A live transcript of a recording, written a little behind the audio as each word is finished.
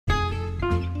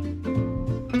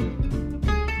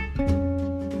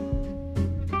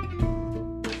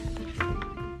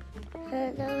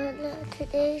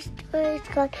Today's story is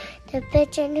called The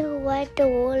Pigeon Who Rode the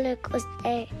Roller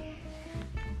Coaster.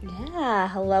 Yeah,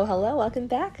 hello, welcome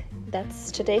back.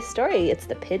 That's today's story. It's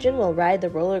The Pigeon Will Ride the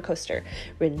Roller Coaster,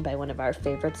 written by one of our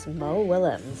favorites, Mo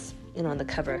Willems. And on the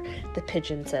cover, the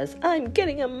pigeon says, "I'm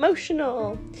getting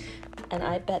emotional." And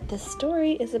I bet this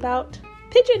story is about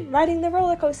Pigeon riding the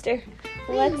roller coaster.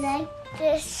 We like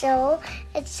this show.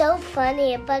 It's so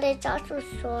funny, but it's also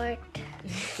short.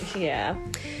 Yeah.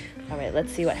 All right,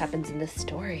 let's see what happens in this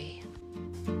story.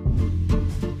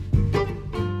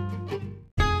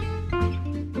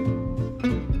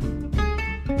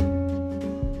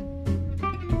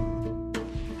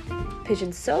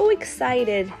 Pigeon's so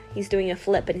excited. He's doing a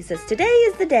flip and he says, "Today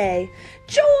is the day.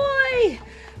 Joy!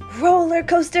 Roller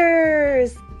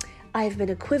coasters! I've been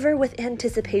a quiver with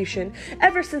anticipation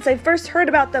ever since I first heard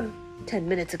about them 10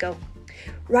 minutes ago.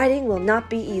 Riding will not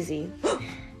be easy.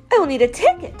 I will need a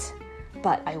ticket,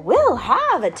 but I will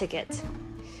have a ticket.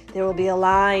 There will be a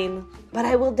line, but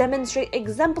I will demonstrate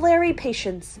exemplary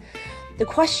patience. The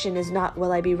question is not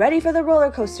will I be ready for the roller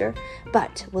coaster,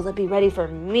 but will it be ready for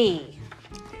me?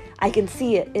 I can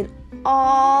see it in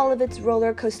all of its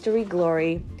roller coastery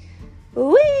glory.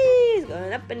 Whee! It's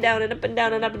going up and down and up and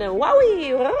down and up and down.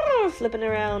 Wowee! Oh, flipping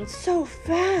around so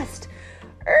fast.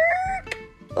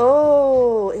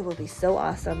 Oh, it will be so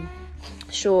awesome.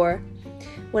 Sure.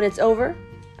 When it's over,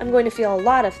 I'm going to feel a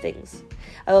lot of things.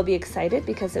 I will be excited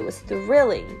because it was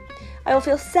thrilling. I will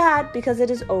feel sad because it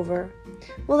is over.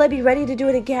 Will I be ready to do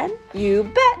it again? You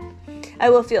bet. I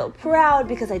will feel proud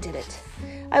because I did it.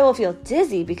 I will feel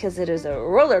dizzy because it is a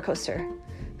roller coaster.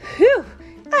 Phew!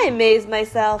 I amaze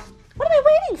myself. What am I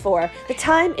waiting for? The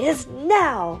time is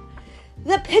now.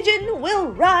 The pigeon will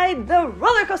ride the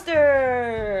roller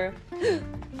coaster.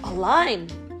 A line,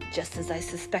 just as I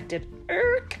suspected.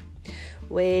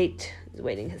 Wait, he's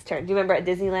waiting his turn. Do you remember at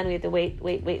Disneyland we had to wait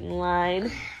in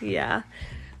line? Yeah.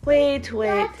 Wait. You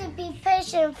have to be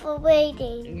patient for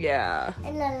waiting. Yeah.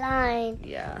 In the line.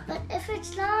 Yeah. But if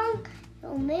it's long,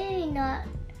 you'll maybe not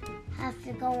have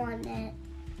to go on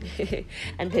it.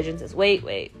 And Pigeon says,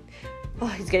 wait. Oh,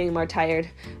 he's getting more tired.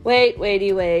 Wait.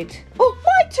 Oh,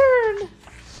 my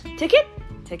turn.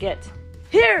 Ticket.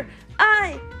 Here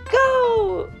I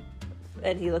go.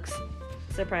 And he looks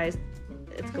surprised.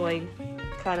 It's going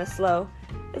kind of slow.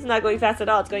 It's not going fast at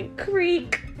all. It's going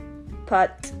creak,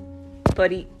 putt,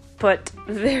 putty, put.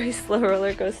 Very slow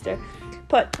roller coaster.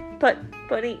 Put,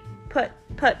 putty, put.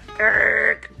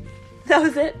 That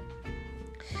was it.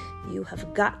 You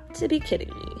have got to be kidding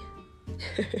me.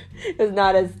 It was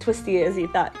not as twisty as he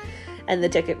thought. And the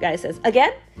ticket guy says,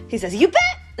 again? He says, you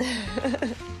bet!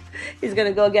 He's going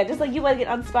to go again. Just like you want to get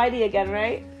on Spidey again,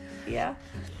 right? Yeah.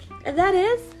 And that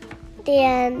is... The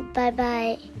end.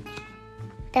 Bye-bye.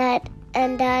 That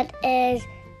is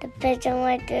The Pigeon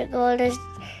with the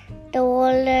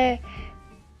roller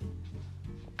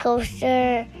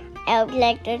coaster. I would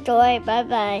like the toy.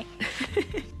 Bye-bye.